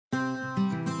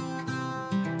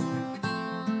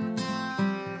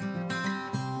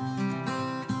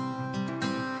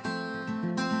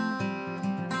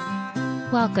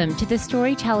Welcome to the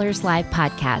Storytellers Live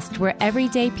podcast, where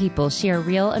everyday people share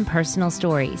real and personal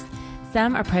stories.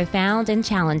 Some are profound and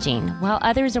challenging, while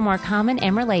others are more common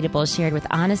and relatable, shared with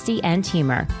honesty and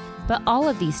humor. But all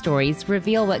of these stories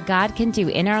reveal what God can do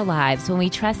in our lives when we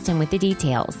trust Him with the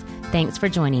details. Thanks for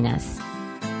joining us.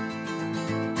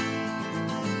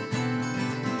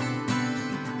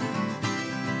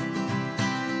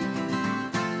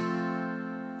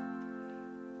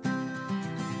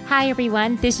 Hi,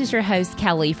 everyone. This is your host,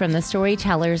 Kelly, from the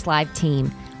Storytellers Live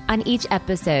team. On each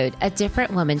episode, a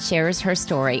different woman shares her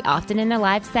story, often in a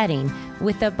live setting,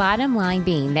 with the bottom line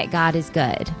being that God is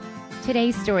good.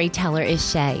 Today's storyteller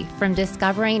is Shay. From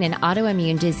discovering an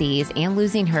autoimmune disease and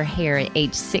losing her hair at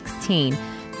age 16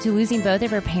 to losing both of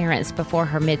her parents before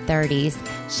her mid-30s,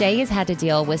 Shay has had to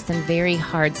deal with some very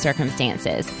hard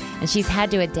circumstances, and she's had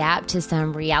to adapt to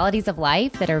some realities of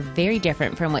life that are very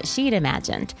different from what she'd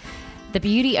imagined. The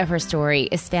beauty of her story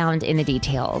is found in the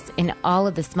details, in all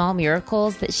of the small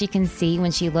miracles that she can see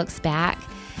when she looks back,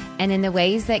 and in the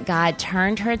ways that God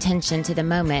turned her attention to the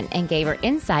moment and gave her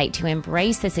insight to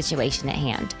embrace the situation at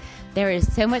hand. There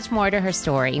is so much more to her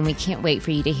story, and we can't wait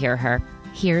for you to hear her.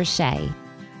 Here's Shay.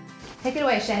 Take it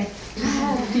away, Shay.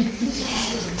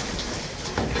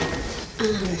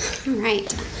 All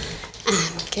right.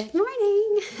 Good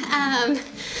morning.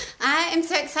 I am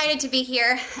so excited to be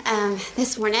here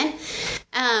this morning.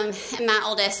 And my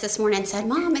oldest this morning said,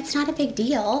 "Mom, it's not a big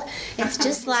deal. It's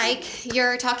just like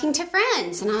you're talking to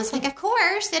friends." And I was like, "Of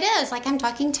course it is. Like I'm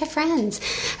talking to friends."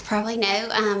 I probably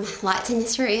know lots in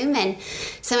this room, and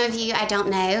some of you I don't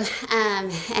know.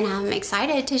 And I'm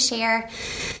excited to share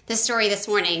the story this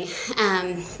morning.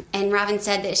 And Robin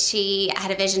said that she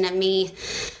had a vision of me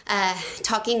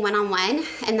talking one-on-one,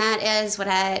 and that is what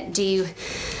I do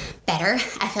better.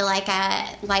 I feel like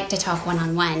I like to talk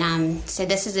one-on-one. So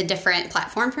this is a different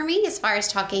platform for me as far as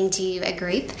talking to a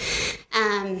group.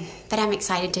 But I'm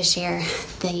excited to share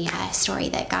the story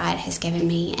that God has given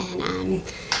me and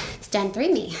it's done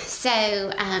through me. So,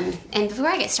 and before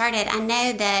I get started, I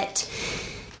know that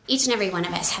each and every one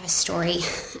of us have a story.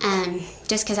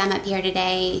 Just because I'm up here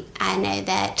today, I know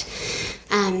that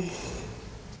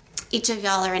each of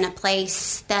y'all are in a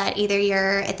place that either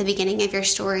you're at the beginning of your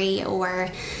story or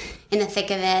in the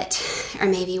thick of it, or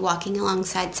maybe walking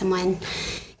alongside someone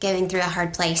going through a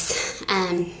hard place.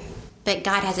 But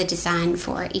God has a design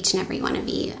for each and every one of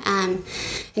you. And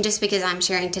just because I'm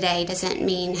sharing today doesn't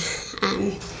mean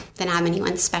that I'm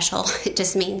anyone special. It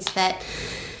just means that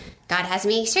God has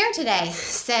me share today.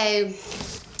 So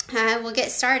we'll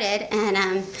get started.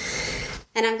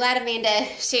 And I'm glad Amanda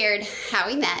shared how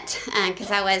we met,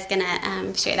 because I was going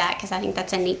to share that because I think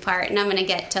that's a neat part. And I'm going to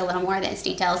get to a little more of those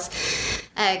details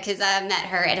because I met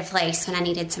her at a place when I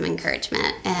needed some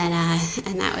encouragement.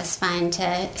 And that was fun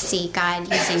to see God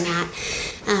using that.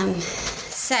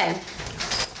 So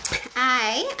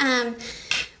I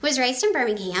was raised in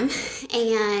Birmingham,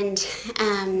 and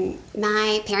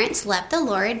my parents loved the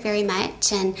Lord very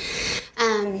much. And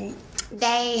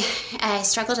they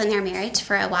struggled in their marriage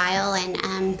for a while,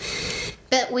 and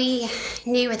but we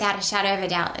knew without a shadow of a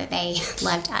doubt that they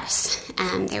loved us.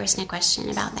 There was no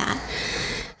question about that.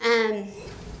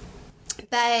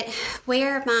 But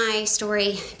where my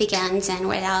story begins and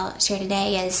what I'll share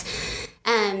today is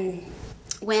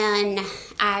when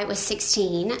I was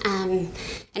 16, and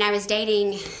I was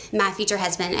dating my future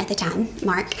husband at the time,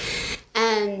 Mark.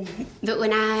 But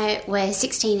when I was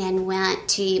 16 and went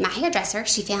to my hairdresser,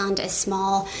 she found a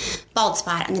small bald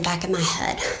spot on the back of my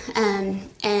head.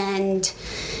 And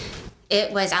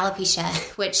it was alopecia,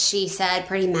 which she said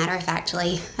pretty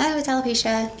matter-of-factly, "Oh, it's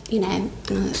alopecia,"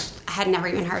 I had never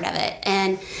even heard of it.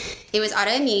 And it was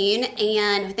autoimmune,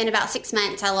 and within about 6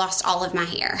 months, I lost all of my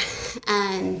hair.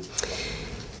 And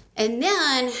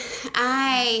then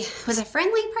I was a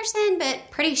friendly person,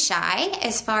 but pretty shy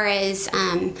as far as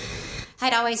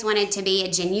I'd always wanted to be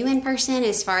a genuine person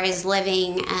as far as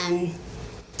living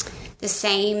the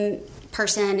same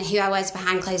person who I was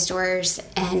behind closed doors,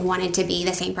 and wanted to be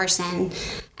the same person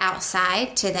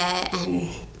outside to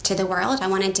the world. I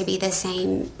wanted to be the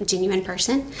same genuine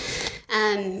person.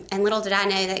 And little did I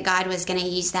know that God was going to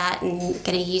use that and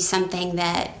going to use something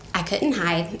that I couldn't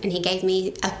hide. And He gave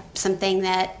me something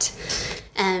that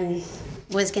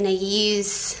was going to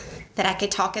use that I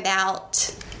could talk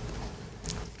about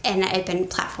in an open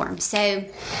platform. So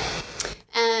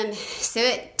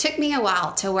it took me a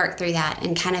while to work through that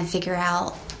and kind of figure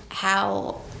out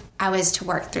how I was to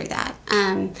work through that.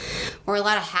 Wore a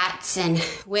lot of hats and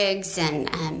wigs,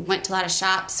 and went to a lot of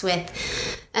shops with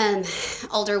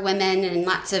older women and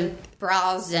lots of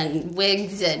bras and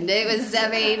wigs, and it was, I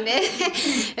mean,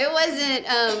 it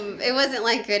wasn't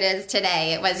like it is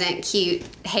today. It wasn't cute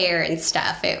hair and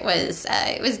stuff. It was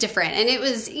different, and it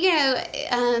was,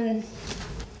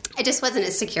 I just wasn't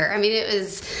as secure. I mean,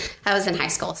 I was in high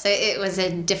school, so it was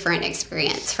a different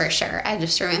experience for sure. I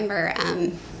just remember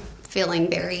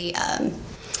feeling very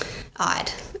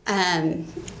odd.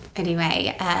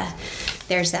 Anyway,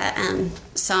 there's a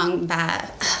song by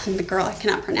the girl I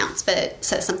cannot pronounce, but it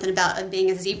says something about being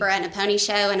a zebra in a pony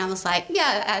show, and I was like,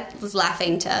 I was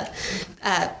laughing to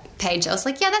Paige. I was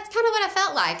like, that's kind of what I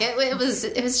felt like. It was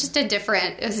just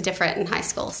different in high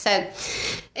school. So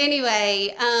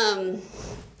anyway,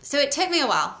 so it took me a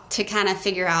while to kind of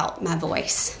figure out my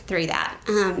voice through that.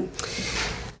 And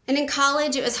in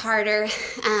college, it was harder.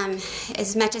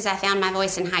 As much as I found my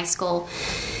voice in high school,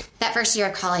 that first year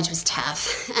of college was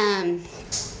tough.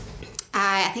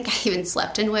 I think I even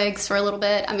slept in wigs for a little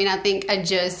bit. I mean, I think I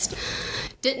just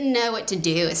didn't know what to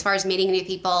do as far as meeting new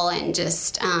people, and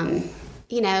just,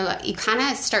 you kind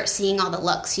of start seeing all the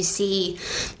looks. You see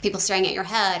people staring at your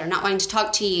head or not wanting to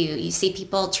talk to you. You see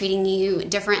people treating you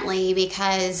differently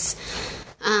because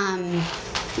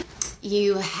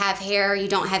you have hair or you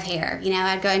don't have hair.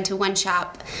 I'd go into one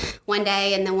shop one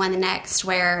day and then one the next,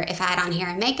 where if I had on hair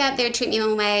and makeup, they would treat me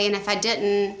one way, and if I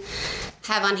didn't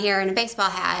have on hair and a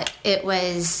baseball hat, it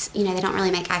was, they don't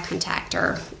really make eye contact,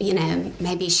 or,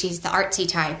 maybe she's the artsy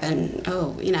type, and,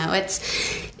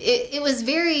 it was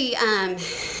very, I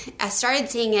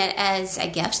started seeing it as a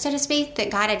gift, so to speak,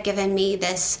 that God had given me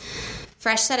this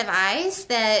fresh set of eyes,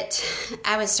 that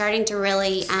I was starting to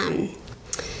really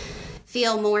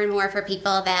feel more and more for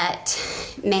people that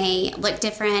may look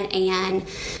different and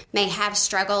may have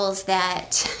struggles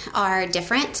that are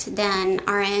different than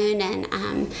our own. And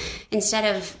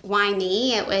instead of why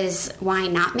me, it was why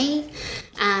not me,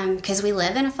 because we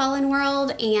live in a fallen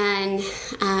world, and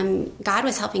God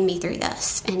was helping me through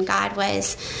this, and God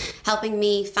was helping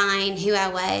me find who I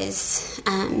was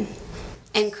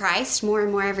in Christ more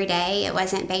and more every day. It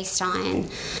wasn't based on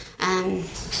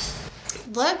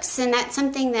looks, and that's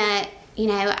something that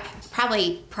I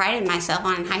probably prided myself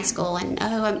on in high school, and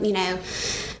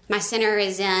my center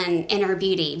is in inner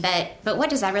beauty, but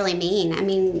what does that really mean? I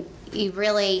mean, it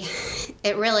really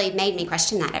made me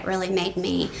question that. It really made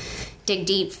me dig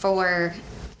deep for,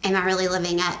 am I really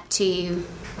living up to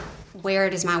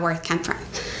where does my worth come from?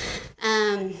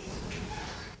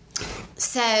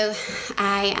 So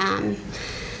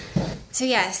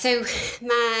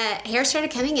my hair started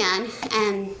coming in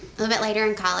a little bit later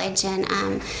in college,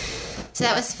 and so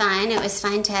that was fun. It was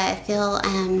fun to feel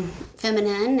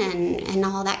feminine and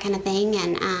all that kind of thing.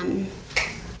 And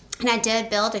I did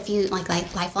build a few like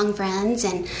lifelong friends,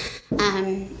 and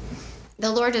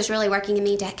the Lord was really working in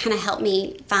me to kind of help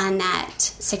me find that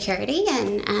security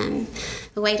and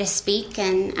the way to speak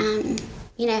and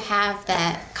have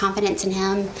the confidence in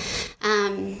Him.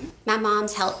 My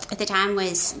mom's health at the time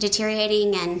was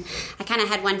deteriorating, and I kind of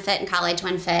had one foot in college,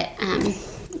 one foot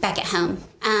back at home.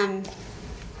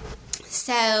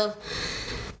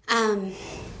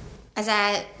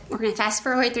 We're going to fast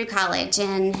forward through college,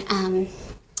 and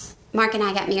Mark and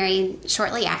I got married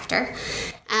shortly after,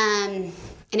 and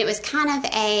it was kind of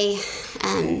a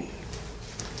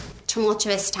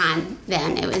tumultuous time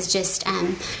then. It was just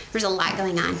there was a lot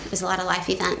going on. It was a lot of life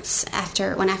events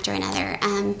one after another,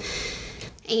 and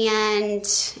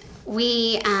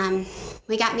we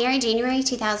got married January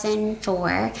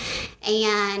 2004,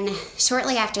 and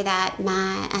shortly after that,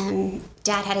 my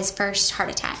dad had his first heart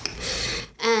attack,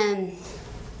 and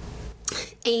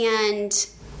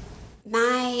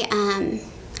I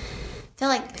feel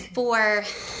like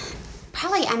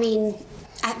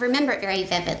I remember it very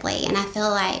vividly, and I feel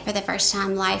like for the first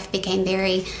time, life became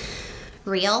very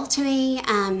real to me.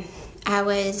 I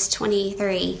was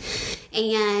 23,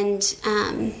 and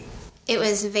it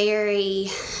was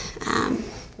very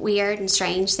weird and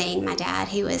strange seeing my dad,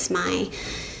 who was my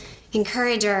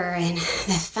encourager and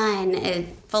the fun,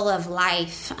 full of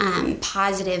life,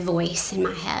 positive voice in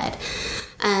my head.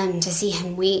 To see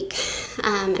him weak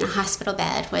in a hospital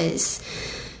bed was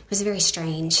very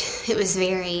strange. It was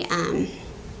very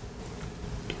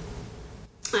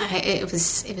it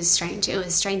was strange. It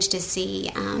was strange to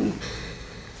see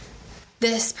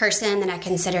this person that I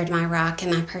considered my rock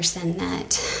and my person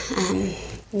that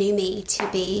knew me to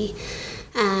be,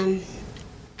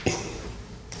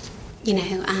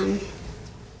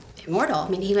 immortal. I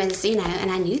mean, he was,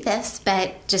 and I knew this,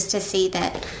 but just to see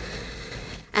that,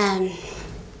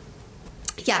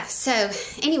 so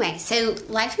anyway, so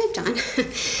life moved on,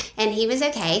 and he was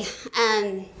okay,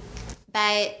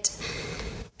 but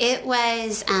it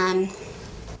was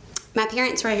my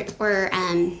parents were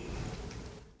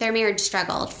their marriage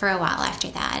struggled for a while after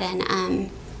that,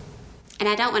 and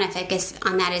I don't want to focus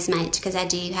on that as much because I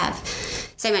do have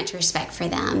so much respect for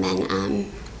them,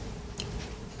 and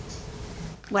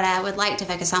what I would like to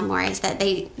focus on more is that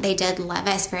they did love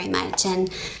us very much, and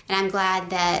I'm glad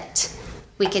that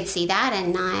we could see that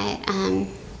and not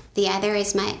the other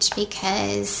as much,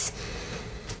 because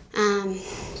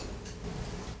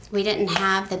we didn't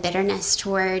have the bitterness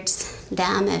towards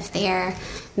them of their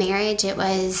marriage. It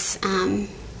was,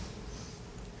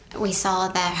 we saw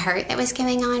the hurt that was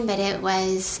going on, but it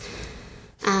was,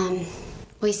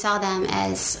 we saw them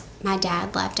as my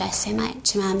dad loved us so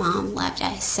much, my mom loved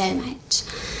us so much.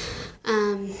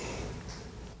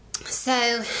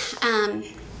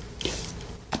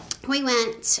 We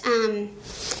went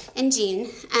in June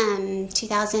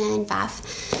 2005.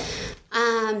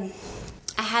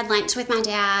 I had lunch with my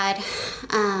dad,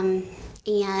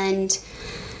 and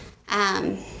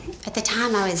at the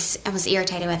time I was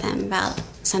irritated with him about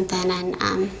something, and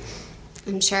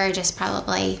I'm sure just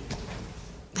probably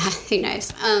who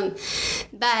knows.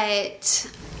 But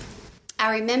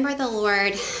I remember the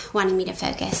Lord wanting me to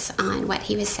focus on what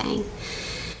He was saying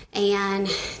and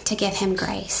to give Him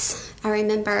grace. I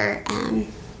remember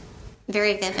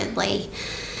very vividly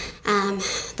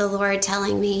the Lord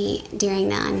telling me during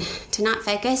then to not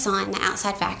focus on the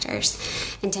outside factors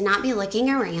and to not be looking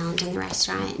around in the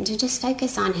restaurant and to just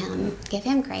focus on Him. Give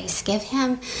Him grace. Give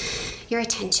Him your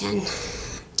attention.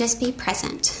 Just be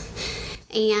present.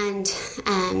 And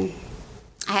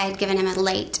I had given him a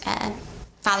late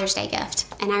Father's Day gift.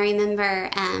 And I remember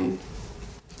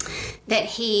that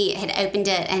he had opened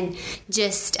it and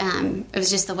just, it was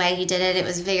just the way he did it. It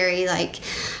was very like,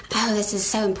 oh, this is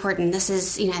so important. This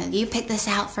is, you picked this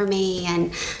out for me.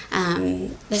 And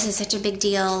this is such a big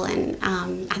deal. And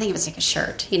I think it was like a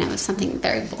shirt, it was something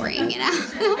very boring,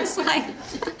 It was like,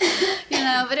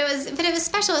 but it was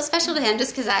special. It was special to him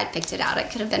just because I had picked it out.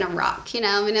 It could have been a rock,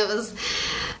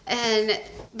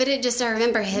 but it just, I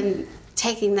remember him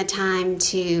taking the time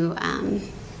to,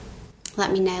 let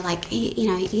me know, like,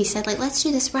 he said, like, let's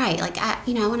do this right. Like, I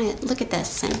want to look at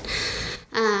this. And,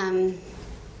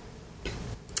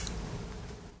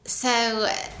 so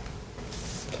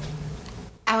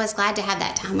I was glad to have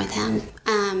that time with him.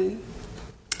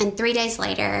 And 3 days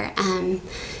later,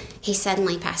 he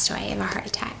suddenly passed away of a heart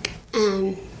attack.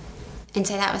 And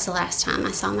so that was the last time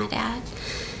I saw my dad.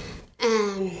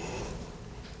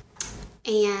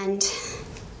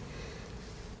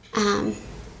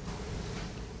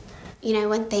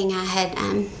 One thing I had,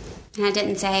 and I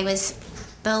didn't say, was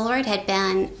the Lord had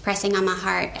been pressing on my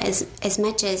heart as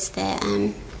much as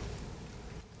the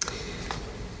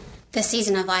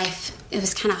season of life. It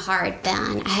was kind of hard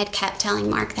then. I had kept telling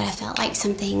Mark that I felt like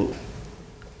something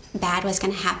bad was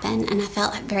going to happen, and I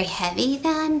felt very heavy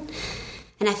then,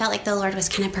 and I felt like the Lord was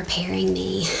kind of preparing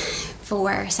me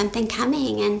for something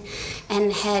coming,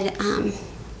 and had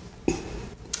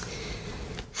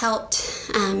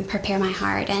helped prepare my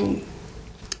heart. And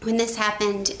when this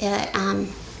happened,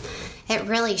 it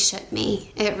really shook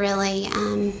me. It really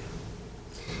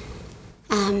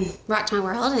rocked my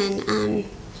world and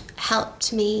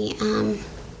helped me. I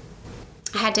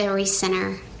had to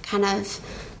recenter kind of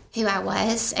who I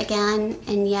was again,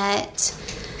 and yet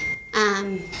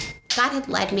God had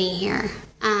led me here.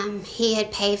 He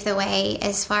had paved the way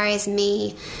as far as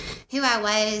me, who I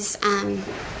was.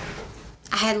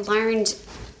 I had learned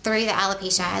through the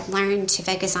alopecia, I had learned to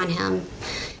focus on Him,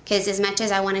 because as much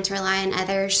as I wanted to rely on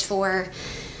others for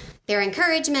their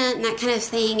encouragement and that kind of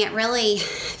thing, it really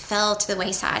fell to the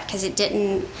wayside, because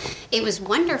it was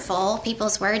wonderful.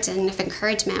 People's words and of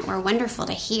encouragement were wonderful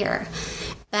to hear,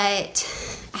 but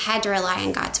I had to rely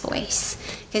on God's voice,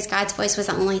 because God's voice was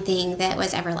the only thing that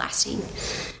was everlasting.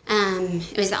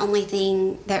 It was the only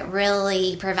thing that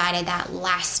really provided that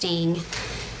lasting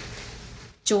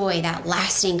joy, that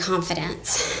lasting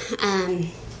confidence.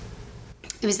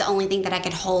 It was the only thing that I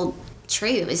could hold true,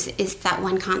 is that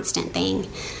one constant thing.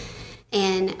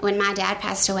 And when my dad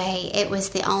passed away, it was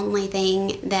the only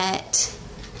thing that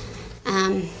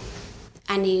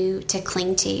I knew to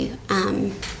cling to.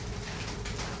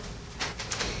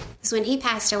 Because when he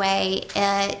passed away,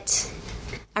 I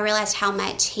realized how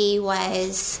much he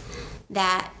was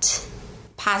that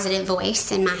positive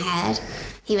voice in my head.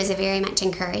 He was a very much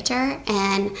encourager,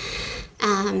 and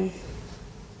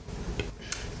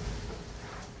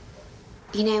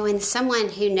when someone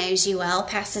who knows you well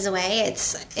passes away,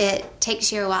 it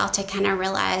takes you a while to kind of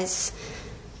realize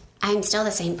I'm still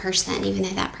the same person, even though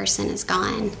that person is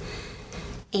gone.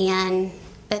 And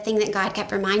the thing that God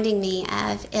kept reminding me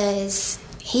of is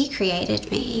He created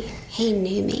me. He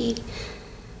knew me.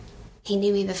 He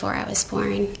knew me before I was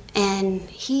born, and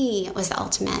he was the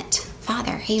ultimate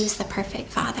father. He was the perfect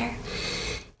father.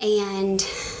 And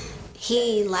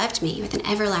he loved me with an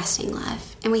everlasting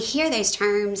love. And we hear those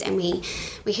terms, and we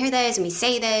hear those, and we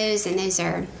say those, and those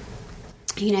are,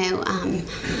 I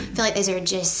feel like those are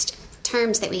just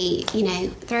terms that we,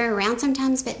 throw around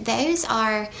sometimes, but they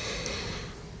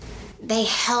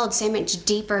held so much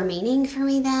deeper meaning for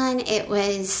me then.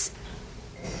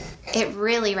 It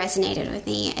really resonated with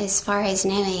me as far as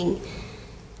knowing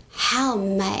how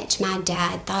much my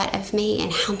dad thought of me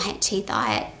and how much he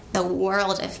thought the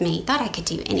world of me, thought I could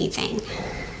do anything.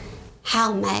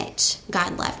 How much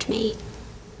God loved me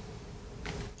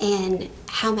and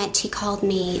how much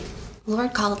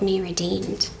Lord called me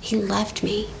redeemed. He loved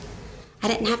me. I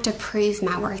didn't have to prove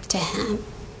my worth to him.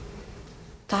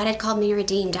 God had called me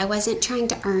redeemed. I wasn't trying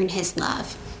to earn his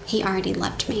love. He already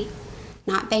loved me.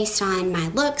 Not based on my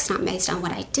looks, not based on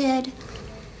what I did.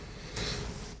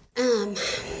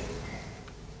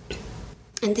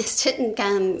 And this didn't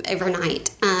come overnight.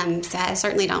 So I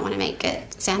certainly don't want to make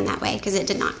it sound that way, because it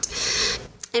did not.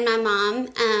 And my mom,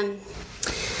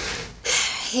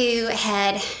 who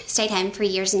had stayed home for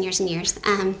years and years and years,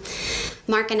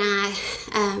 Mark and I,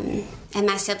 and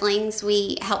my siblings,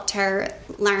 we helped her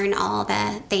learn all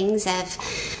the things of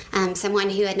someone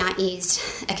who had not used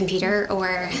a computer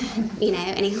or,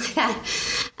 anything like that.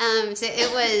 So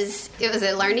it was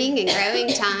a learning and growing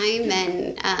time,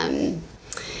 and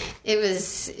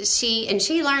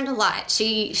she learned a lot.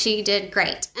 She did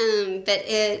great, but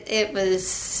it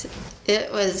was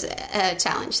a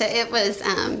challenge. So it was,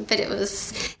 but it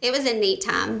was a neat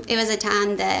time. It was a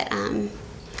time that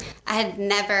I had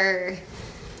never.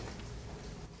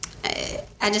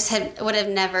 I just would have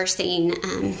never seen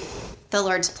the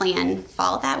Lord's plan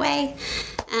fall that way.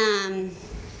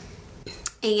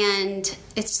 And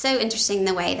it's so interesting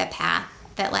the way the path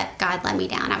that God led me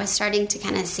down. I was starting to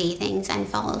kind of see things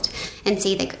unfold and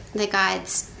see the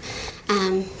God's,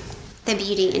 the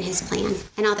beauty in his plan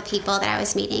and all the people that I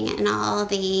was meeting and all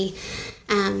the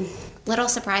little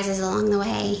surprises along the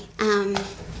way.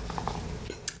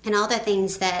 And all the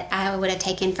things that I would have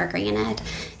taken for granted.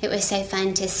 It was so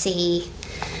fun to see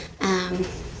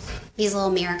these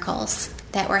little miracles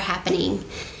that were happening.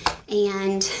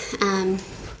 And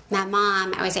my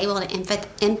mom, I was able to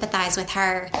empathize with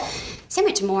her so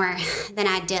much more than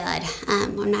I did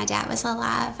when my dad was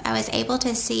alive. I was able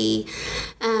to see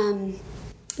the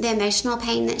emotional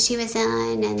pain that she was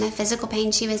in and the physical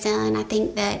pain she was in. I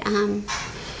think that...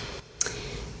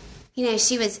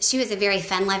 she was a very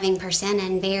fun-loving person,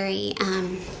 and very,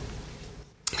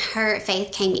 her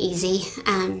faith came easy.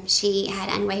 She had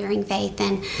unwavering faith,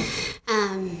 and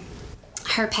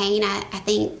her pain, I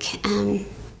think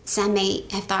some may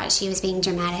have thought she was being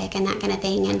dramatic and that kind of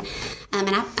thing, and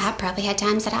I probably had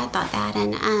times that I thought that,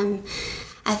 and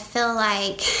I feel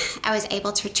like I was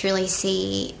able to truly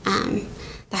see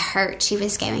the hurt she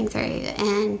was going through,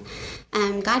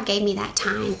 and God gave me that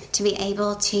time to be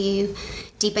able to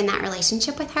deepen that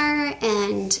relationship with her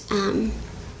and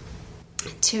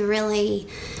to really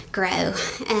grow.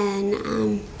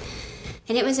 And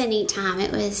it was a neat time.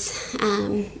 It was,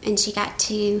 and she got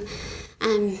to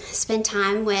spend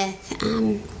time with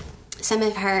some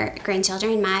of her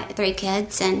grandchildren, my 3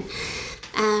 kids, and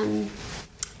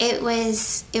it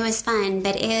was fun.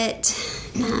 But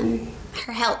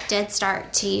her health did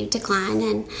start to decline,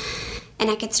 and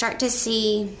I could start to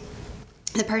see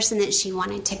the person that she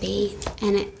wanted to be,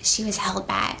 and she was held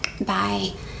back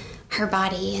by her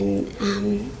body and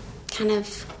kind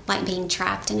of like being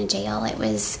trapped in a jail. It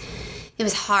was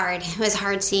hard. It was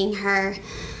hard seeing her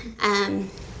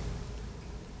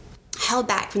held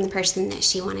back from the person that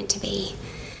she wanted to be,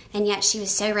 and yet she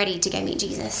was so ready to go meet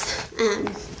Jesus,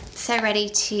 so ready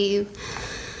to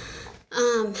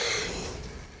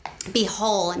be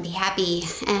whole and be happy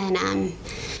and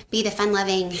be the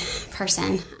fun-loving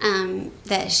person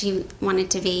that she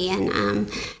wanted to be, and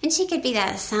she could be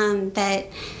that some, but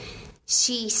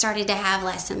she started to have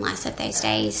less and less of those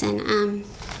days, and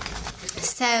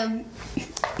so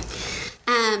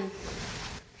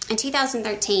in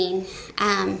 2013,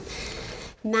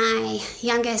 my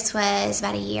youngest was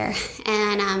about a year,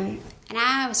 and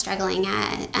I was struggling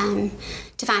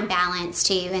to find balance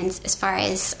too, and as far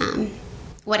as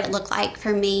what it looked like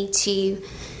for me to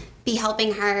be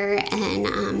helping her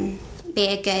and be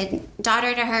a good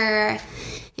daughter to her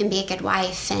and be a good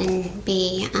wife and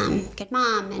be a good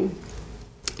mom and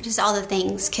just all the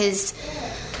things, because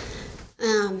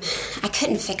I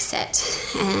couldn't fix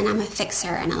it, and I'm a fixer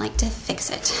and I like to fix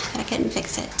it, but I couldn't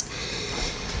fix it,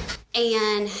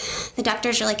 and the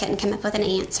doctors really couldn't come up with an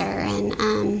answer,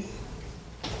 and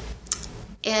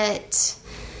it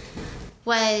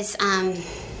was,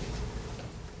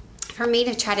 for me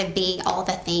to try to be all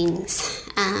the things,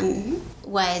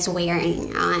 was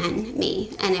wearing on me,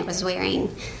 and it was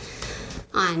wearing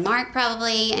on Mark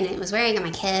probably, and it was wearing on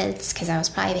my kids because I was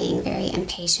probably being very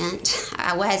impatient.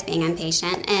 I was being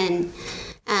impatient and,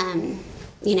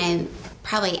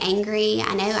 probably angry.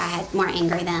 I know I had more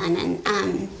anger then, and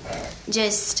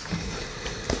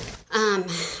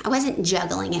I wasn't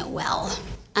juggling it well.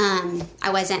 I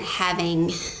wasn't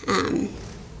having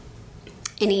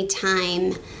any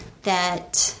time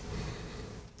that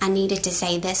I needed to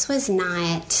say this was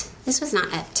not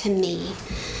up to me.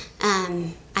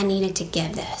 I needed to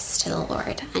give this to the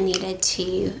Lord. I needed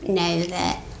to know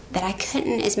that I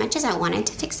couldn't, as much as I wanted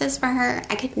to fix this for her,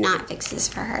 I could not fix this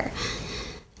for her.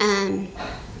 And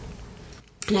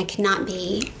I could not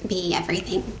be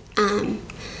everything.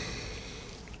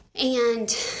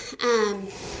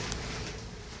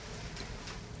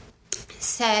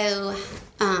 So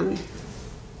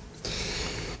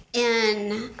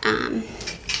in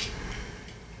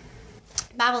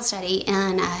Bible study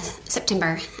in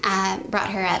September, I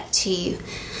brought her up to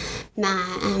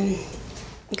my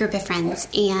group of friends,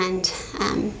 and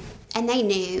they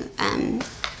knew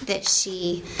that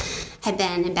she had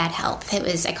been in bad health. It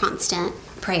was a constant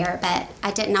prayer, but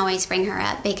I didn't always bring her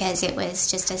up because it was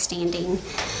just a standing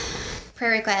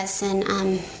prayer request. And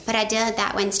but I did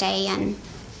that Wednesday, and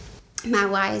my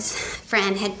wise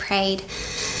friend had prayed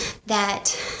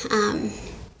that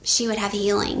she would have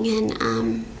healing,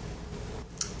 and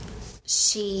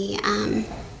she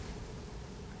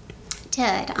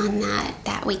did on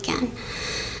that weekend.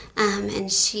 And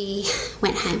she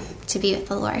went home to be with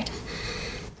the Lord.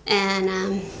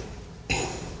 And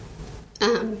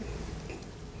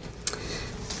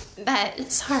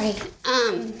but sorry,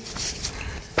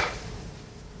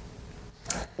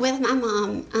 with my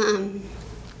mom,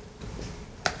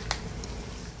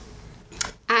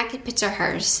 I could picture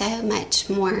her so much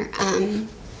more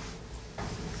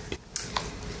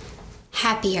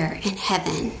happier in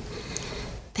heaven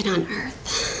than on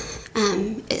earth.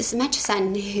 As much as I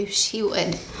knew she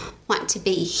would want to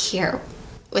be here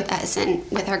with us and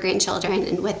with our grandchildren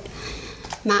and with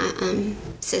my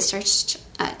sister's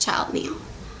child now,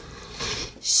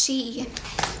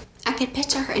 I could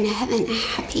picture her in heaven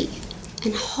happy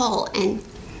and whole and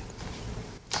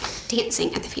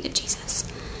dancing at the feet of Jesus.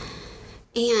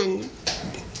 And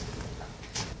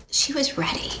she was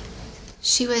ready.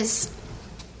 She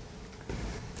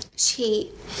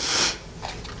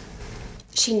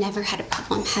never had a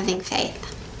problem having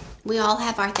faith. We all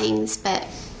have our things, but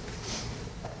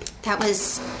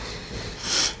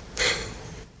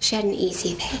she had an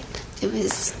easy faith. It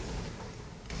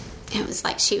was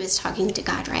like she was talking to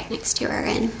God right next to her,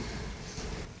 and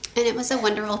it was a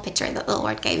wonderful picture that the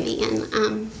Lord gave me,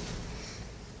 and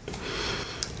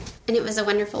it was a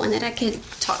wonderful one that I could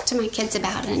talk to my kids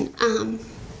about, and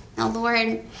the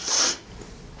Lord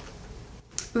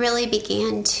really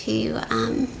began to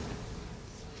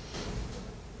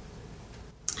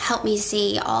help me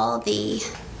see all the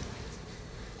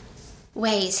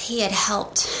ways He had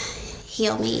helped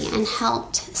heal me, and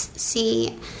help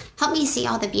me see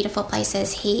all the beautiful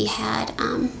places He had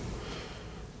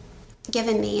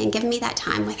given me, and given me that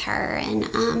time with her, and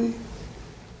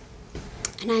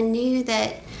I knew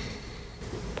that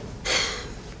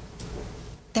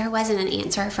there wasn't an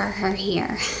answer for her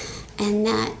here, and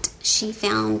that she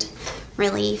found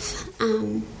relief,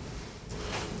 and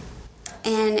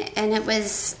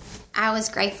I was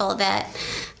grateful that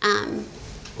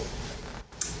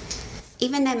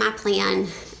even though my plan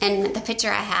and the picture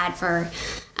I had for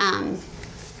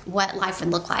what life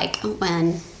would look like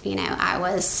when I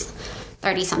was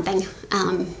 30-something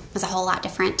was a whole lot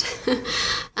different.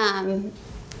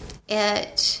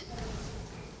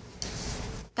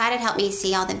 God had helped me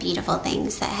see all the beautiful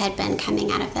things that had been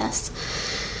coming out of this.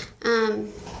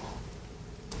 And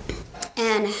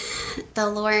the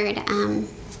Lord,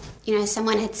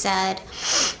 someone had said,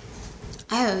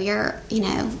 oh,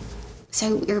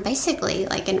 so you're basically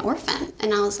like an orphan.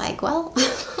 And I was like, well,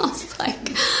 I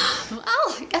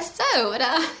guess so. But,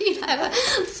 I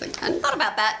hadn't thought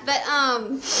about that. But,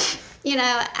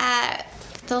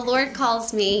 the Lord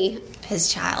calls me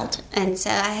His child. And so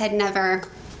I had never,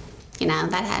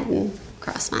 that hadn't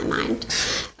crossed my mind.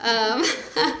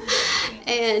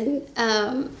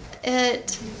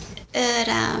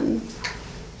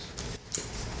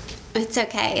 It's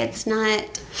okay. It's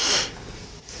not...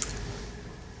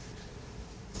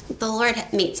 The Lord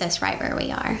meets us right where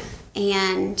we are,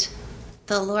 and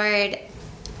the Lord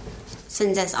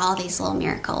sends us all these little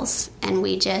miracles, and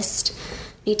we just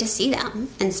need to see them.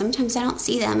 And sometimes I don't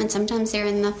see them, and sometimes they're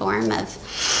in the form of,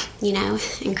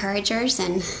 encouragers,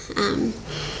 and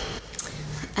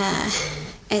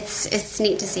it's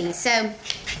neat to see. So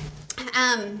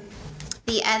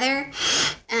the other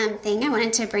thing I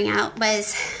wanted to bring out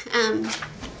was a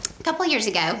couple years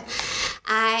ago,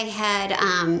 I had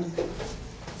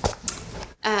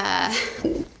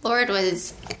Lord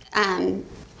was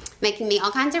making me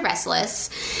all kinds of restless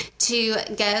to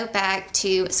go back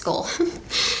to school.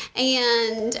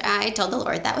 And I told the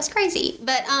Lord that was crazy.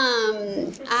 But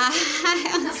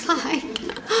I was like,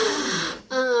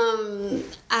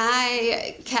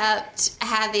 I kept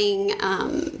having,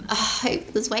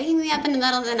 it was waking me up in the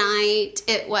middle of the night.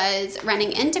 It was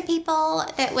running into people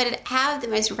that would have the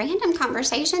most random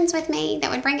conversations with me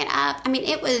that would bring it up. I mean,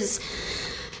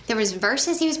 there was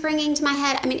verses he was bringing to my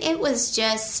head. I mean, it was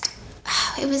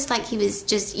like he was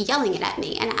just yelling it at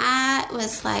me. And I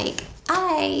was like,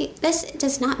 this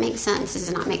does not make sense. This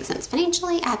does not make sense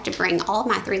financially. I have to bring all of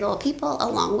my 3 little people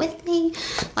along with me.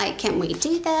 Like, can we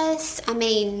do this? I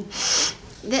mean,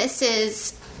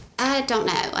 I don't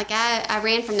know. Like, I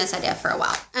ran from this idea for a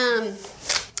while.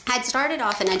 I'd started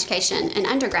off in education in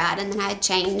undergrad, and then I had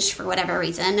changed for whatever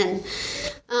reason. And,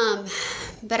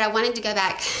 but I wanted to go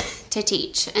back to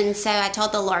teach. And so I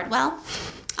told the Lord, well,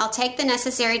 I'll take the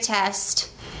necessary test.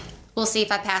 We'll see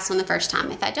if I pass one the first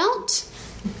time. If I don't,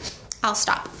 I'll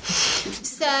stop.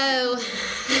 So,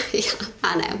 yeah,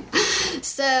 I know.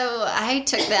 So I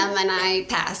took them and I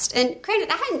passed. And granted,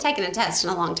 I hadn't taken a test in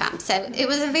a long time. So it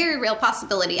was a very real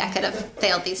possibility I could have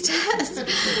failed these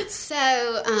tests.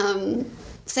 So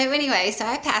anyway, so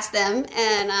I passed them.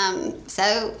 And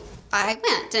so I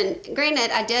went. And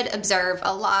granted, I did observe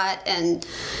a lot and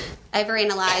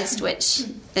overanalyzed, which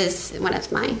is one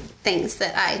of my things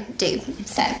that I do.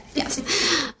 So, yes.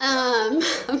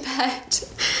 But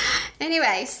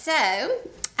anyway, so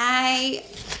I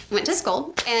went to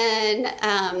school, and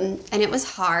it was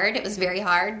hard. It was very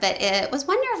hard, but it was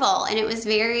wonderful, and it was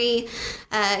very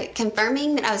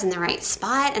confirming that I was in the right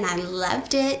spot, and I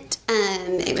loved it.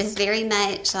 It was very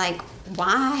much like,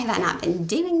 why have I not been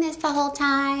doing this the whole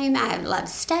time? I have loved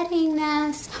studying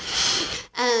this.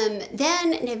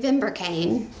 Then November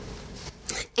came,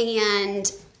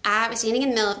 and I was standing in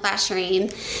the middle of the classroom,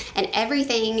 and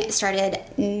everything started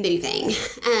moving.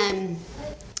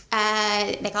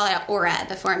 They call it an aura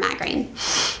before a migraine.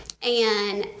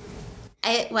 And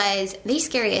it was the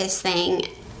scariest thing.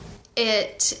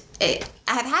 I've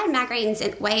had migraines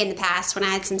way in the past when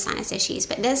I had some sinus issues,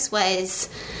 but this was...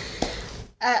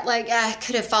 like I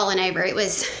could have fallen over. It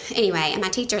was, anyway, and my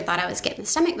teacher thought I was getting a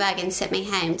stomach bug and sent me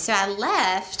home. So I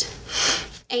left,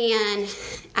 and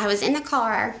I was in the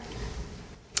car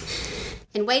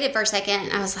and waited for a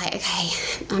second. I was like, okay,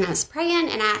 and I was praying,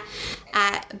 and I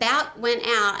about went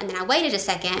out, and then I waited a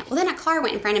second. Well, then a car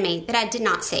went in front of me that I did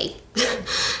not see.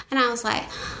 And I was like,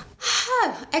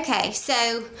 oh, okay.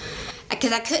 So,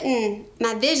 because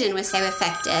my vision was so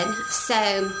affected.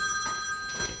 So,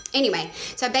 anyway,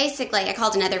 so basically I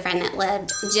called another friend that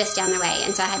lived just down the way,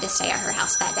 and so I had to stay at her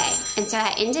house that day. And so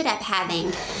I ended up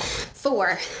having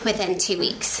 4 within 2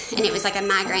 weeks, and it was like a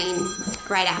migraine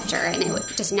right after, and it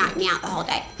just knocked me out the whole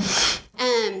day.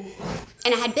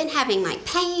 And I had been having like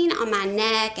pain on my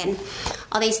neck and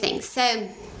all these things. So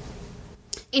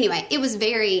anyway, it was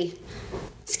very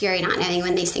scary not knowing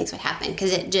when these things would happen,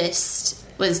 because it just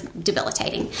was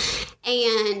debilitating.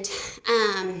 And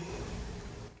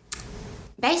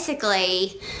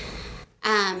basically,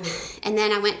 and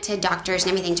then I went to doctors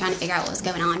and everything trying to figure out what was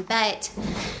going on. But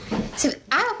so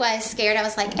I was scared. I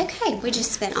was like, okay, we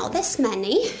just spent all this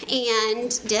money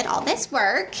and did all this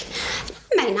work.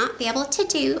 I may not be able to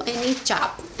do any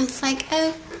job. I was like,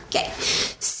 okay.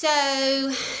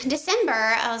 So December,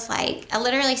 I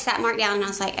literally sat Mark down and I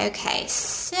was like, okay,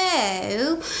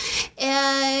 so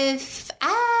if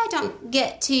I don't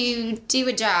get to do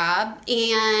a job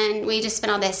and we just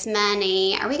spent all this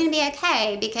money, are we going to be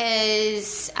okay?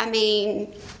 Because, I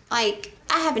mean, like,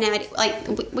 I have no idea. Like,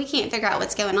 we can't figure out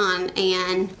what's going on,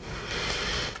 and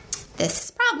this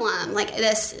is a problem. Like,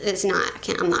 this is not,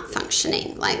 I'm not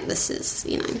functioning. Like, this is,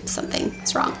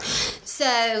 something's wrong.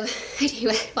 So,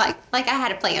 anyway, like I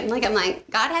had a plan. Like, I'm like,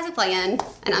 God has a plan,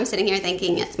 and I'm sitting here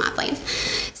thinking it's my plan.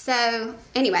 So,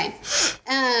 anyway, so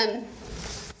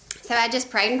I just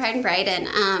prayed,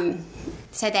 and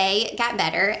so they got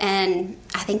better, and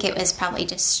I think it was probably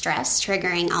just stress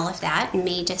triggering all of that, and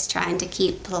me just trying to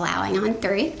keep plowing on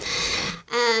through.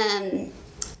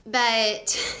 But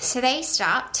so they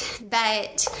stopped,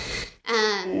 but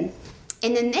in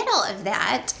the middle of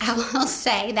that, I will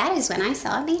say that is when I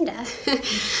saw Amanda.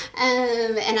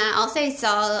 And I also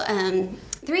saw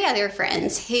three other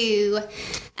friends who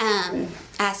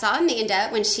I saw Amanda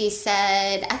when she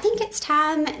said, I think it's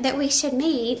time that we should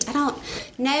meet. I don't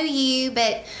know you,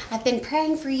 but I've been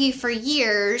praying for you for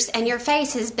years, and your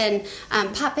face has been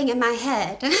popping in my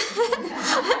head. I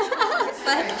was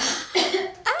like,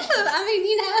 oh, I mean,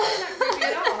 you know.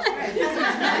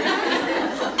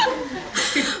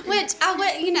 Which I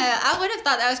would have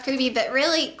thought that was creepy, but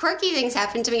really quirky things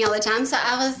happen to me all the time. So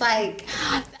I was like,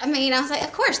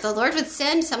 of course, the Lord would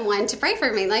send someone to pray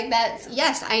for me. Like that's,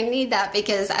 yes, I need that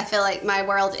because I feel like my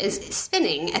world is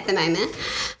spinning at the moment.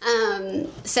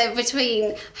 So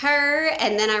between her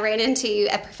and then I ran into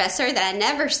a professor that I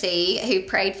never see who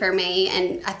prayed for me,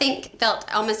 and I think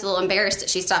felt almost a little embarrassed that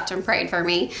she stopped and prayed for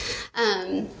me.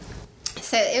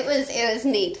 So it was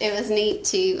neat. It was neat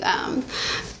to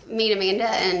meet Amanda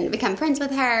and become friends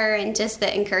with her, and just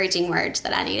the encouraging words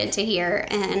that I needed to hear.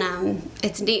 And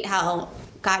it's neat how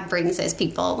God brings those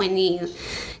people when you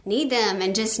need them,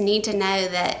 and just need to know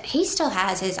that He still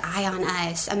has His eye on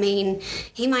us. I mean,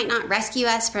 He might not rescue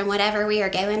us from whatever we are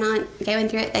going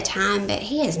through at the time, but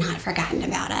He has not forgotten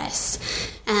about us.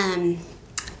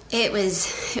 It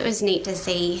was neat to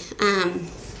see.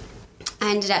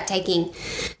 I ended up taking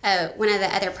one of the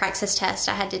other praxis tests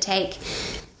I had to take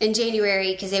in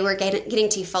January because they were getting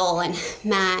too full, and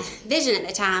my vision at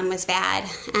the time was bad.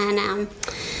 And I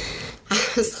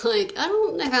was like, I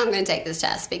don't know if I'm going to take this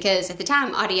test, because at the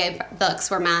time audio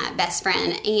books were my best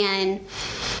friend. And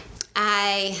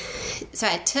I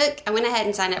went ahead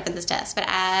and signed up for this test, but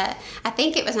I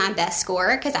think it was my best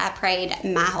score because I prayed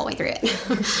my whole way through it.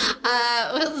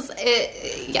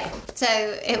 So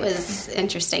it was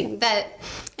interesting. But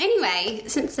anyway,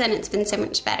 since then it's been so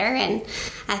much better, and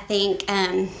I think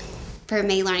for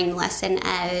me, learning the lesson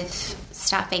of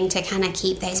stopping to kind of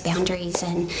keep those boundaries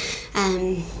and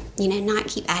not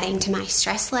keep adding to my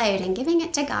stress load and giving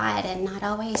it to God, and not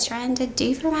always trying to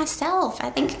do for myself.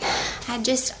 I think I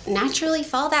just naturally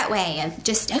fall that way of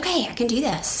just, okay, I can do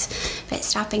this, but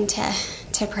stopping to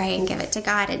pray and give it to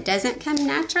God. It doesn't come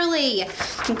naturally.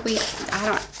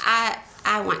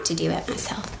 I want to do it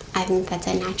myself. I think that's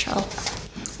a natural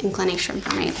inclination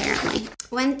for me, apparently.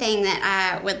 One thing that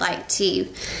I would like to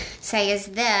say is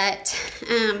that,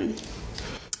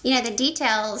 the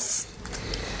details,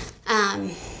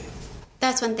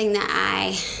 that's one thing that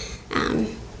I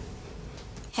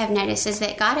have noticed, is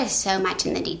that God is so much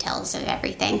in the details of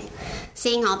everything.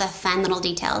 Seeing all the fun little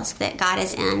details that God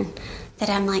is in, that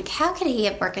I'm like, how could He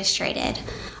have orchestrated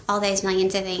all those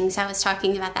millions of things? I was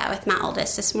talking about that with my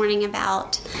oldest this morning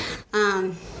about,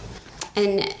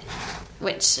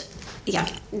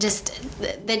 just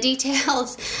the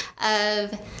details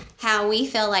of how we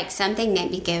feel like something may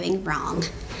be going wrong,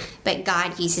 but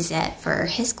God uses it for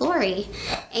His glory.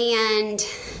 And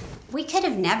we could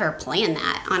have never planned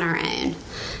that on our own.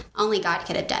 Only God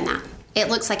could have done that. It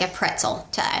looks like a pretzel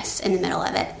to us in the middle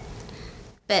of it.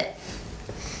 But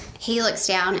He looks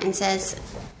down and says,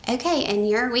 okay, in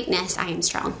your weakness, I am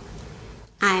strong.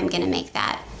 I am going to make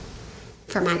that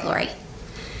for my glory.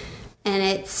 And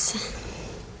it's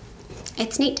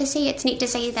neat to see. It's neat to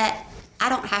see that I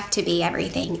don't have to be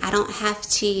everything. I don't have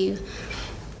to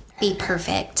be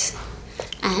perfect.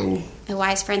 And a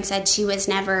wise friend said she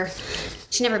never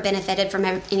benefited from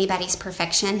anybody's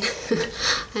perfection.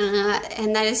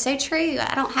 And that is so true.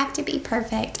 I don't have to be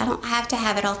perfect. I don't have to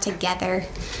have it all together.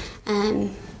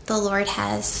 The Lord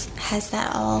has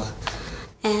that all.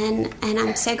 And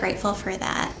I'm so grateful for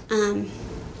that. And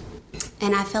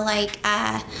I feel like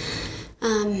I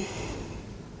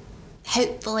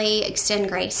hopefully extend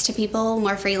grace to people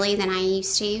more freely than I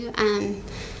used to.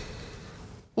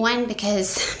 One,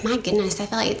 because my goodness, I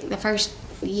feel like the first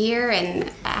year and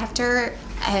after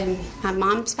my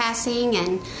mom's passing,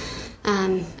 and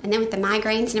then with the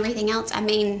migraines and everything else, I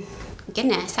mean,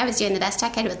 goodness, I was doing the best I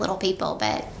could with little people,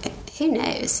 but who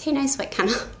knows what kind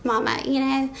of mama,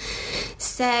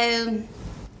 So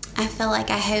I feel like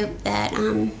I hope that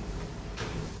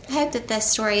this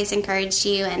story has encouraged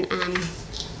you. And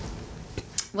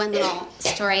one little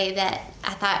story that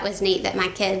I thought was neat that my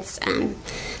kids, and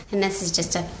this is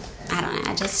just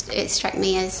it struck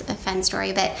me as a fun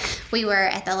story, but we were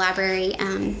at the library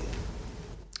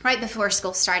right before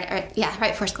school started,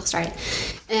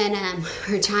 and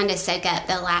we were trying to soak up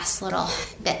the last little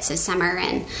bits of summer,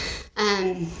 and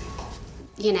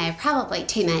probably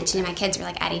too much. My kids were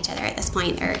like at each other at this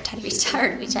point. They're trying to be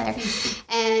tired of each other.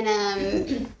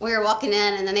 And we were walking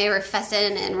in, and then they were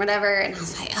fussing and whatever. And I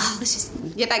was like, oh, let's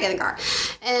just get back in the car.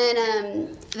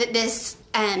 And this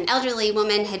elderly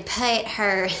woman had put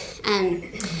her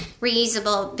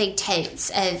reusable big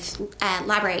totes of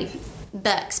library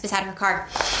books beside her car.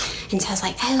 And so I was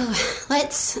like, oh,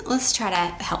 let's try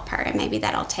to help her, and maybe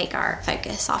that'll take our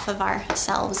focus off of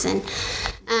ourselves. And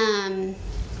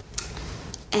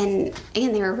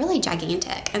again, they were really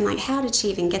gigantic. And, like, how did she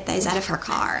even get those out of her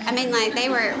car? I mean, like, they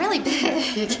were really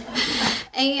big.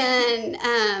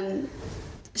 And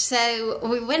so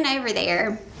we went over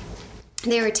there.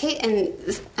 There were two, and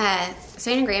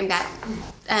Savannah and Graham got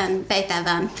both of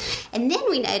them. And then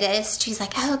we noticed, she's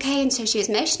like, oh, okay. And so she was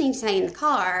motioning to me in the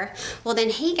car. Well, then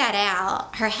he got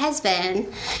out, her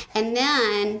husband, and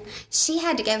then she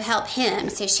had to go help him.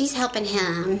 So she's helping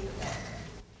him.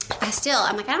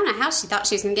 I'm like, I don't know how she thought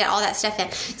she was going to get all that stuff in.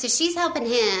 So she's helping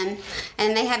him,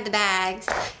 and they have the bags,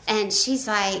 and she's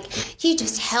like, you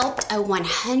just helped a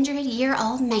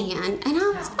 100-year-old man. And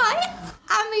I was like,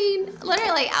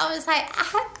 literally, I was like,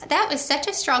 that was such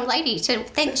a strong lady to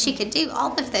think she could do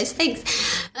all of those things.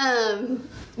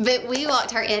 But we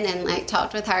walked her in and, like,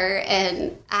 talked with her,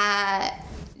 and I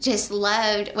just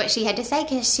loved what she had to say,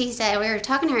 because she said, we were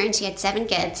talking to her, and she had 7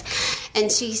 kids,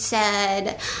 and she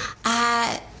said,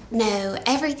 I know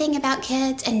everything about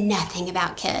kids and nothing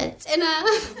about kids. And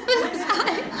I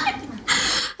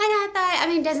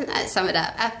thought, doesn't that sum it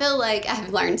up? I feel like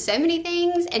I've learned so many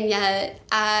things, and yet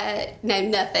I know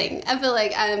nothing. I feel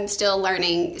like I'm still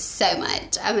learning so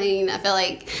much. I feel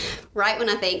like right when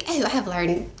I think, oh, I have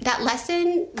learned that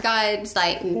lesson, God's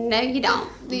like, no, you don't.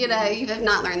 You have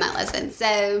not learned that lesson.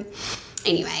 So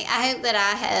anyway, I hope that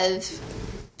I have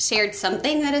shared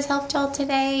something that has helped y'all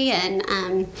today,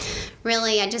 and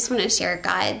really I just want to share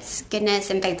God's goodness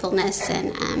and faithfulness,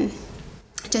 and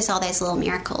just all those little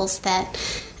miracles that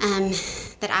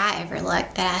I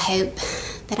overlook, that I hope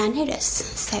that I notice.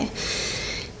 So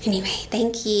anyway,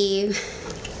 thank you.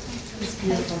 It's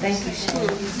beautiful. Thank you, Shay. Do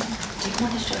you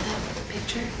want to show that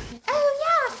picture? Oh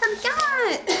yeah, I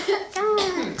forgot.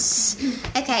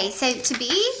 Okay, so to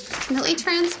be completely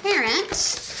transparent,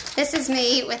 this is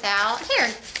me without hair.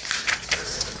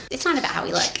 It's not about how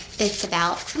we look. It's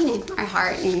about, our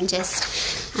heart, and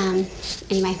just,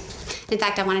 anyway. In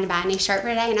fact, I wanted to buy a new shirt for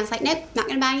today, and I was like, nope, not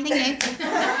going to buy anything new.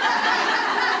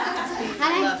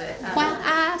 I love it. Well,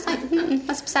 I was like,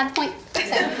 that's beside the point. So.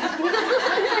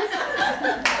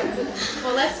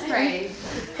 Well, let's pray.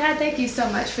 God, thank you so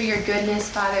much for your goodness,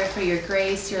 Father, for your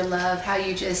grace, your love, how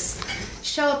you just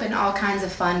show up in all kinds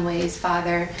of fun ways,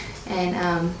 Father.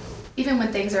 And even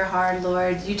when things are hard,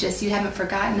 Lord, you haven't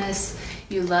forgotten us.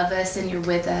 You love us, and you're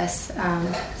with us.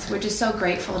 So we're just so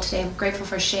grateful today. We're grateful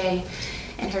for Shay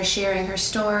and her sharing her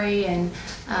story, and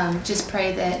just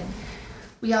pray that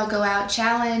we all go out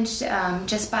challenged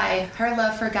just by her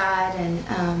love for God,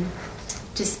 and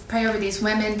just pray over these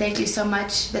women. Thank you so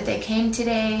much that they came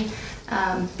today.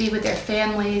 Be with their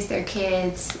families, their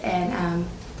kids, and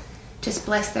just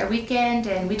bless their weekend.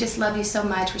 And we just love you so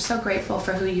much. We're so grateful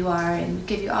for who you are, and we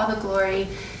give you all the glory,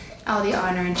 all the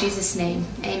honor. In Jesus' name,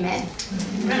 amen.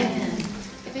 Amen.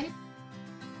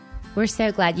 We're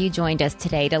so glad you joined us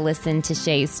today to listen to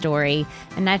Shay's story.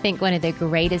 And I think one of the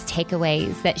greatest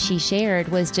takeaways that she shared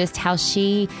was just how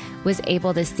she was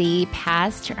able to see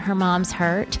past her mom's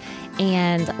hurt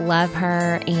and love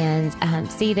her, and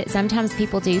see that sometimes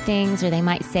people do things, or they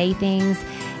might say things,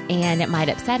 and it might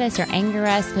upset us or anger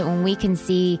us. But when we can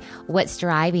see what's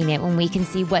driving it, when we can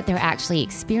see what they're actually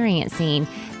experiencing,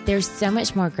 there's so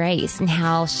much more grace. And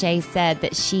how Shay said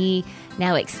that she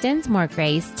now extends more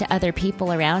grace to other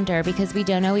people around her, because we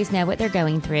don't always know what they're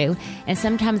going through. And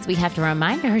sometimes we have to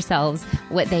remind ourselves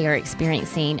what they are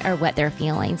experiencing or what they're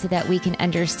feeling, so that we can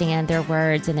understand their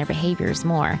words and their behaviors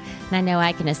more. And I know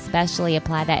I can especially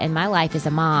apply that in my life as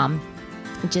a mom.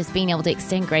 Just being able to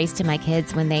extend grace to my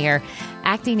kids when they are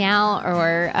acting out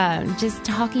or just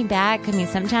talking back.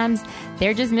 Sometimes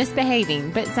they're just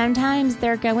misbehaving, but sometimes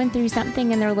they're going through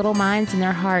something in their little minds and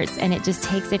their hearts, and it just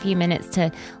takes a few minutes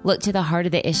to look to the heart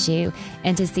of the issue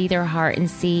and to see their heart and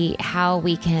see how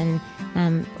we can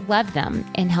love them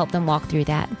and help them walk through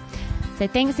that. So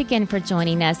thanks again for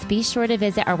joining us. Be sure to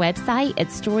visit our website at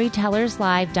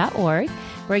storytellerslive.org,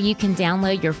 where you can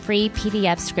download your free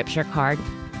PDF scripture card.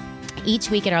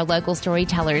 Each week at our local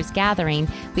Storytellers gathering,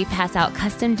 we pass out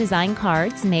custom design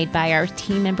cards made by our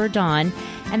team member Dawn,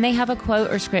 and they have a quote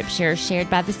or scripture shared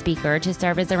by the speaker to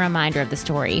serve as a reminder of the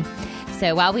story.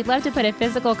 So while we'd love to put a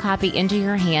physical copy into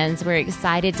your hands, we're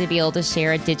excited to be able to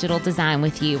share a digital design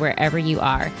with you wherever you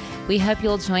are. We hope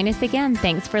you'll join us again.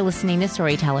 Thanks for listening to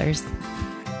Storytellers.